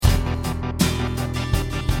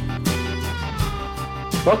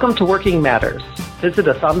Welcome to Working Matters. Visit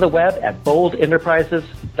us on the web at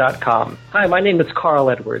boldenterprises.com. Hi, my name is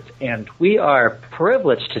Carl Edwards, and we are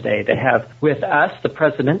privileged today to have with us the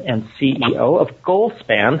president and CEO of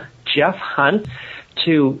Goalspan, Jeff Hunt,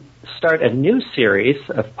 to start a new series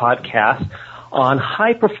of podcasts on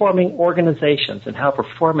high-performing organizations and how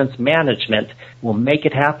performance management will make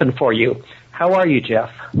it happen for you. How are you,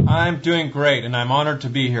 Jeff? I'm doing great, and I'm honored to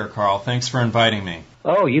be here, Carl. Thanks for inviting me.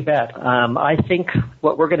 Oh, you bet. I think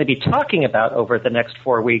what we're going to be talking about over the next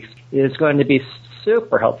 4 weeks is going to be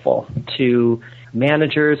super helpful to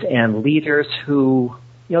managers and leaders who,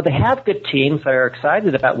 they have good teams that are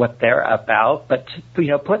excited about what they're about, but,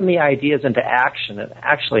 putting the ideas into action and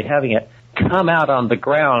actually having it come out on the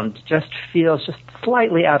ground just feels just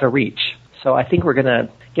slightly out of reach. So I think we're going to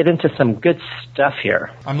get into some good stuff here.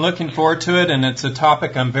 I'm looking forward to it, and it's a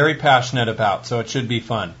topic I'm very passionate about, so it should be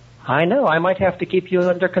fun. I know. I might have to keep you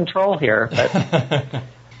under control here, but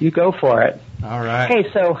you go for it. All right.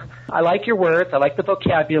 Hey, so I like your words. I like the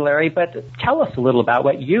vocabulary, but tell us a little about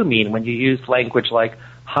what you mean when you use language like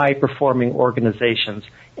high-performing organizations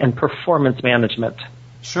and performance management.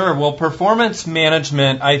 Sure. Well, performance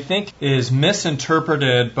management, I think, is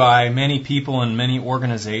misinterpreted by many people in many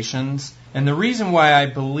organizations. And the reason why I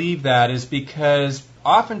believe that is because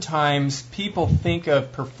oftentimes people think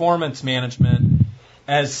of performance management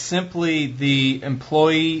as simply the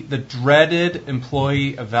dreaded employee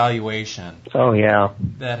evaluation. Oh, yeah.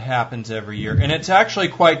 That happens every year. And it's actually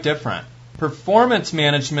quite different. Performance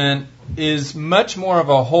management is much more of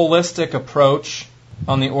a holistic approach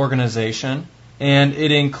on the organization, and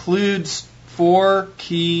it includes 4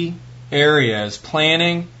 key areas: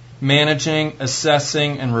 planning, managing,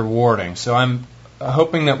 assessing, and rewarding. So I'm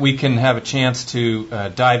hoping that we can have a chance to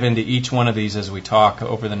dive into each one of these as we talk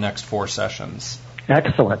over the next 4 sessions.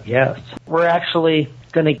 Excellent, yes. We're actually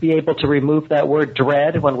going to be able to remove that word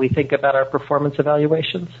dread when we think about our performance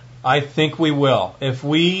evaluations? I think we will. If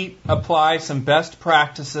we apply some best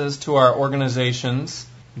practices to our organizations,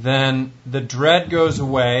 then the dread goes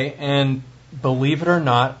away, and believe it or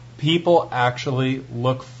not, people actually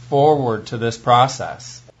look forward to this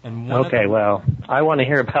process. Okay, well, I want to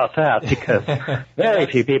hear about that because very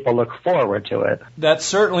few people look forward to it. That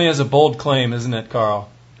certainly is a bold claim, isn't it, Carl?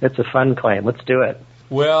 It's a fun claim. Let's do it.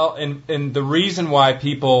 Well, and the reason why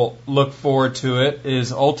people look forward to it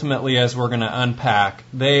is ultimately, as we're going to unpack,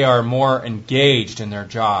 they are more engaged in their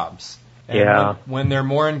jobs. And yeah. When they're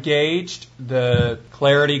more engaged, the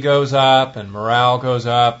clarity goes up and morale goes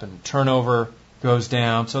up and turnover goes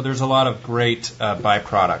down. So there's a lot of great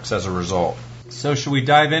byproducts as a result. So should we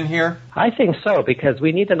dive in here? I think so, because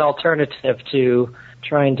we need an alternative to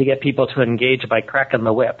trying to get people to engage by cracking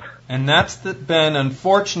the whip. And that's been,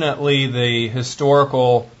 unfortunately, the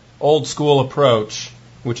historical old-school approach,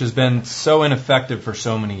 which has been so ineffective for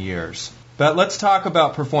so many years. But let's talk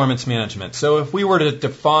about performance management. So if we were to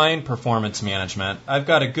define performance management, I've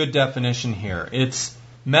got a good definition here. It's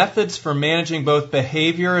methods for managing both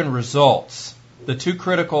behavior and results, the 2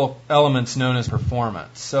 critical elements known as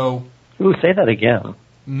performance. So, say that again.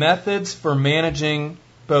 Methods for managing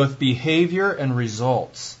both behavior and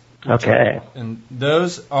results. Okay. And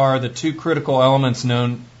those are the 2 critical elements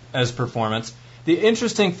known as performance. The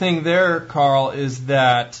interesting thing there, Carl, is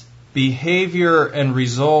that behavior and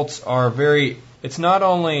results are it's not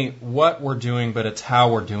only what we're doing, but it's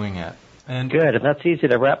how we're doing it. Good, and that's easy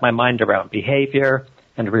to wrap my mind around, behavior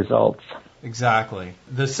and results. Exactly.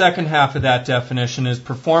 The second half of that definition is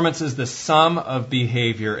performance is the sum of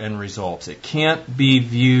behavior and results. It can't be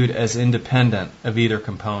viewed as independent of either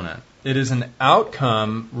component. It is an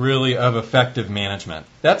outcome, really, of effective management.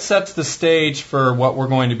 That sets the stage for what we're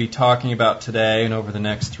going to be talking about today and over the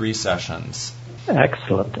next 3 sessions.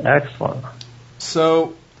 Excellent, excellent.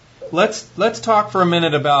 So let's talk for a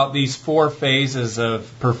minute about these 4 phases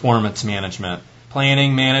of performance management: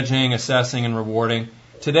 planning, managing, assessing, and rewarding.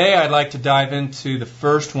 Today, I'd like to dive into the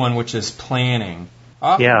first one, which is planning.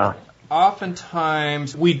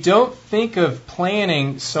 Oftentimes, we don't think of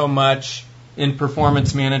planning so much in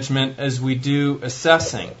performance management as we do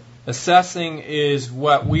assessing. Assessing is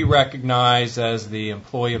what we recognize as the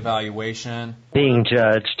employee evaluation. Being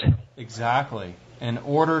judged. Exactly. In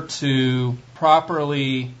order to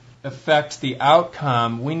properly affect the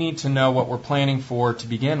outcome, we need to know what we're planning for to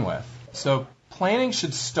begin with. So planning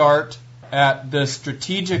should start at the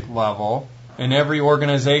strategic level in every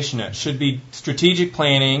organization. It should be strategic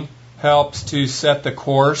planning helps to set the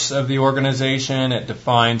course of the organization. It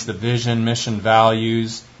defines the vision, mission,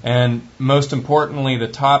 values, and most importantly, the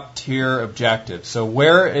top tier objectives. So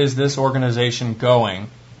where is this organization going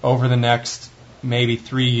over the next maybe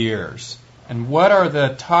 3 years? and what are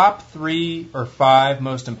the top 3 or 5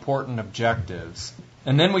 most important objectives.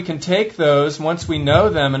 And then we can take those, once we know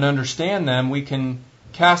them and understand them, we can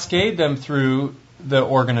cascade them through the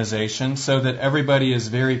organization so that everybody is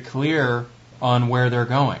very clear on where they're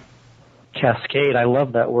going. Cascade, I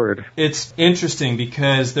love that word. It's interesting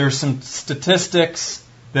because there's some statistics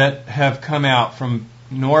that have come out from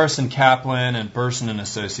Norris and Kaplan and Burson and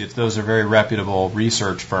Associates. Those are very reputable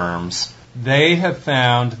research firms. They have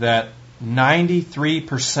found that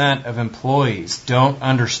 93% of employees don't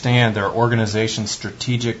understand their organization's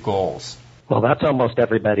strategic goals. Well, that's almost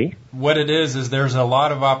everybody. What it is there's a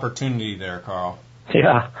lot of opportunity there, Carl.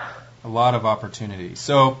 Yeah. A lot of opportunity.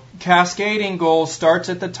 So cascading goals starts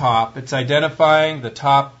at the top. It's identifying the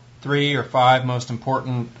top 3 or 5 most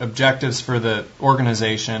important objectives for the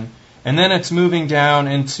organization. And then it's moving down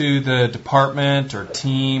into the department or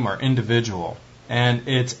team or individual. And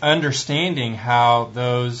it's understanding how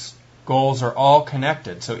those goals are all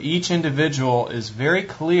connected. So each individual is very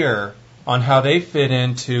clear on how they fit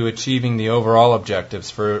into achieving the overall objectives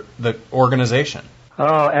for the organization.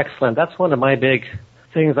 Oh, excellent. That's one of my big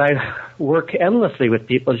things. I work endlessly with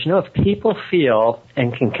people. Is, if people feel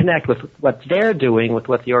and can connect with what they're doing with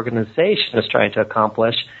what the organization is trying to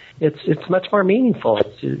accomplish, it's much more meaningful.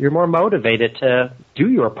 You're more motivated to do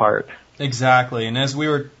your part. Exactly. And as we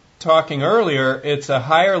were talking earlier, it's a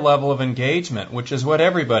higher level of engagement, which is what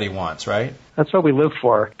everybody wants, right? That's what we live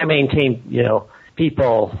for. I maintain,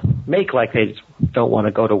 people make like they don't want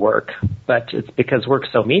to go to work, but it's because work's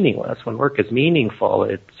so meaningless. When work is meaningful,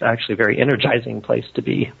 it's actually a very energizing place to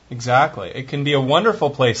be. Exactly. It can be a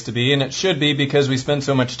wonderful place to be, and it should be because we spend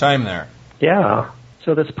so much time there. Yeah.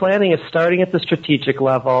 So this planning is starting at the strategic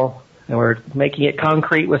level, and we're making it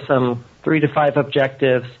concrete with some 3 to 5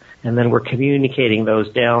 objectives, and then we're communicating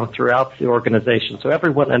those down throughout the organization so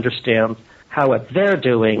everyone understands how what they're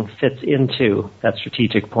doing fits into that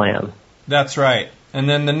strategic plan. That's right. And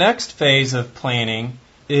then the next phase of planning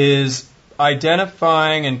is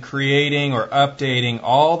identifying and creating or updating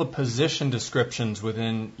all the position descriptions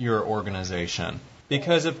within your organization.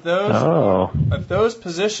 Because if those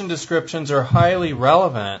position descriptions are highly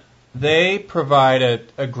relevant, they provide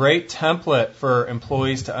a great template for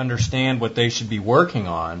employees to understand what they should be working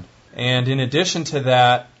on. And in addition to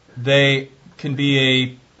that, they can be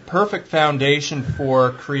a perfect foundation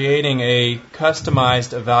for creating a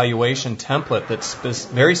customized evaluation template that's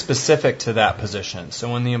very specific to that position.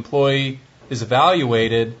 So when the employee is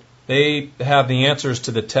evaluated, they have the answers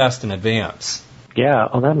to the test in advance. Yeah,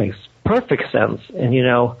 that makes perfect sense. And,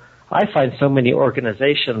 I find so many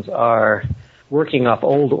organizations are working off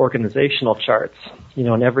old organizational charts,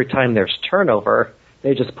 and every time there's turnover,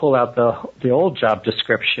 they just pull out the old job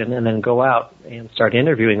description and then go out and start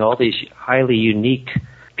interviewing all these highly unique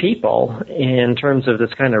people in terms of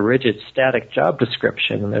this kind of rigid, static job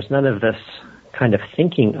description. And there's none of this kind of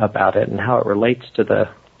thinking about it and how it relates to the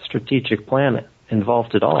strategic plan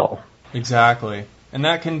involved at all. Exactly. And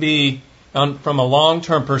that can be, from a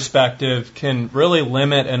long-term perspective, can really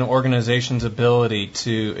limit an organization's ability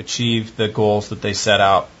to achieve the goals that they set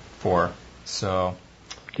out for. So,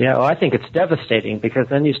 yeah, I think it's devastating because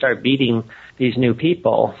then you start beating these new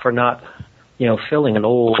people for not, filling an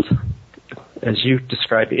old, as you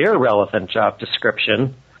described, irrelevant job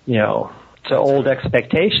description, to old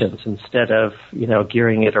expectations instead of,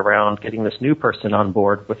 gearing it around getting this new person on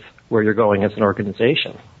board with where you're going as an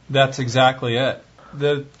organization. That's exactly it.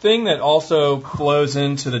 The thing that also flows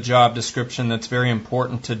into the job description that's very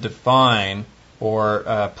important to define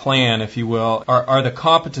or plan, if you will, are the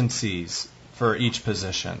competencies for each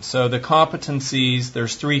position. So the competencies,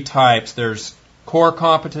 there's 3 types. There's core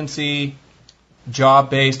competency,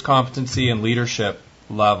 job-based competency, and leadership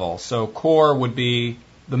level. So core would be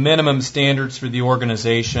the minimum standards for the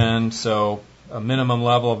organization, so a minimum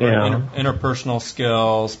level of interpersonal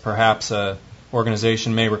skills. Perhaps a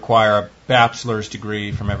organization may require a bachelor's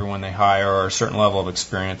degree from everyone they hire or a certain level of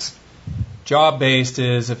experience. Job-based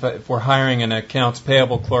is if we're hiring an accounts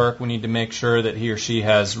payable clerk, we need to make sure that he or she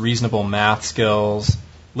has reasonable math skills.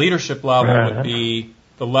 Leadership level would be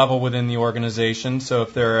the level within the organization. So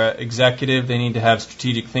if they're an executive, they need to have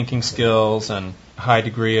strategic thinking skills and a high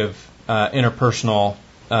degree of interpersonal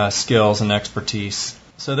skills and expertise.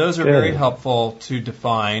 So those are very helpful to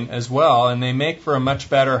define as well, and they make for a much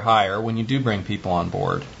better hire when you do bring people on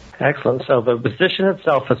board. Excellent. So the position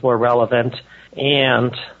itself is more relevant,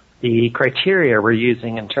 and the criteria we're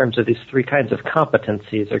using in terms of these 3 kinds of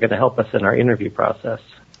competencies are going to help us in our interview process.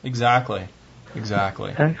 Exactly.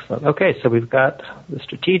 Excellent. Okay, so we've got the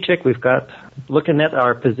strategic, we've got looking at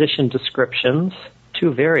our position descriptions,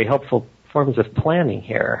 2 very helpful forms of planning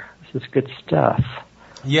here. This is good stuff.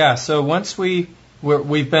 Yeah, so once we've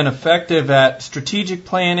been effective at strategic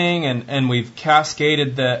planning and we've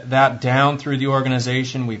cascaded that down through the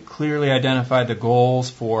organization, we've clearly identified the goals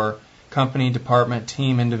for company, department,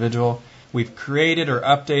 team, individual. We've created or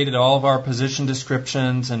updated all of our position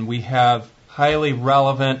descriptions, and we have highly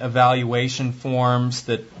relevant evaluation forms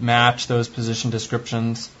that match those position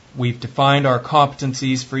descriptions. We've defined our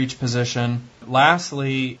competencies for each position.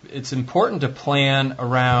 Lastly, it's important to plan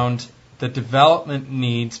around the development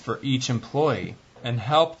needs for each employee and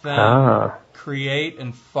help them create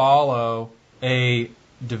and follow a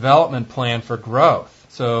development plan for growth.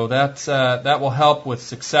 So that will help with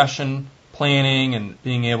succession planning and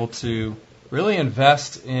being able to really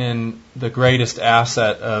invest in the greatest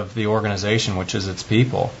asset of the organization, which is its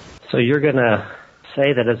people. So you're going to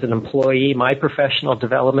say that as an employee, my professional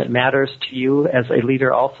development matters to you as a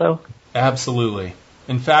leader also? Absolutely.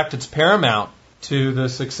 In fact, it's paramount to the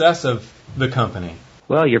success of the company.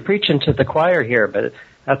 Well, you're preaching to the choir here, but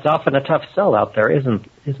that's often a tough sell out there,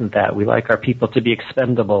 isn't that? We like our people to be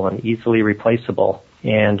expendable and easily replaceable.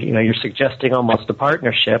 And, you're suggesting almost a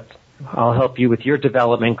partnership. I'll help you with your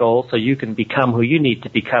development goals so you can become who you need to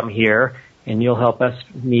become here, and you'll help us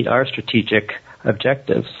meet our strategic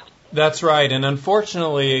objectives. That's right, and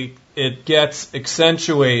unfortunately, it gets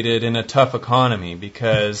accentuated in a tough economy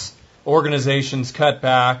because organizations cut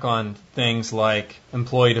back on things like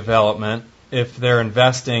employee development. If they're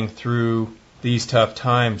investing through these tough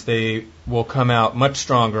times, they will come out much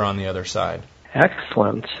stronger on the other side.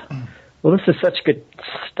 Excellent. Well, this is such good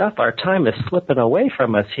stuff. Our time is slipping away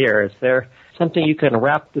from us here. Is there something you can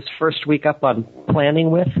wrap this first week up on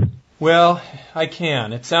planning with? Well, I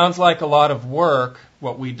can. It sounds like a lot of work,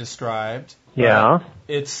 what we described. Yeah.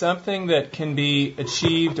 It's something that can be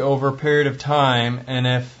achieved over a period of time, and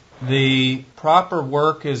if the proper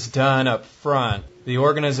work is done up front, the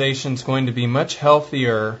organization's going to be much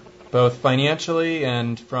healthier, both financially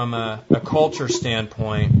and from a culture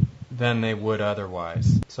standpoint, than they would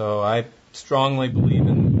otherwise. So I strongly believe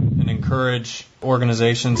in and encourage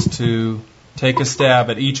organizations to take a stab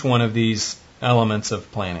at each one of these elements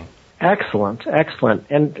of planning. Excellent.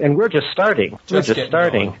 And we're just starting. We're just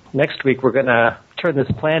starting. Going. Next week we're going to turn this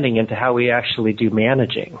planning into how we actually do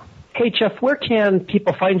managing. Hey, Jeff, where can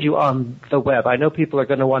people find you on the web? I know people are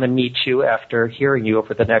going to want to meet you after hearing you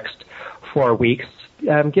over the next 4 weeks.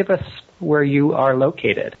 Give us where you are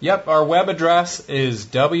located. Yep, our web address is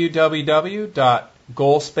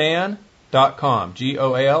www.goalspan.com,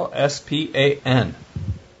 GOALSPAN.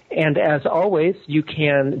 And as always, you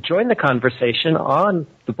can join the conversation on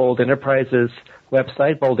the Bold Enterprises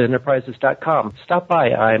website, boldenterprises.com. Stop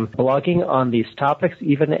by. I'm blogging on these topics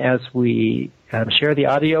even as we share the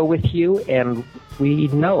audio with you, and we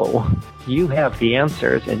know you have the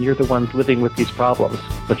answers, and you're the ones living with these problems.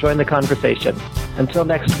 So join the conversation. Until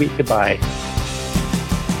next week, goodbye.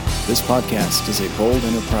 This podcast is a Bold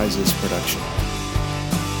Enterprises production.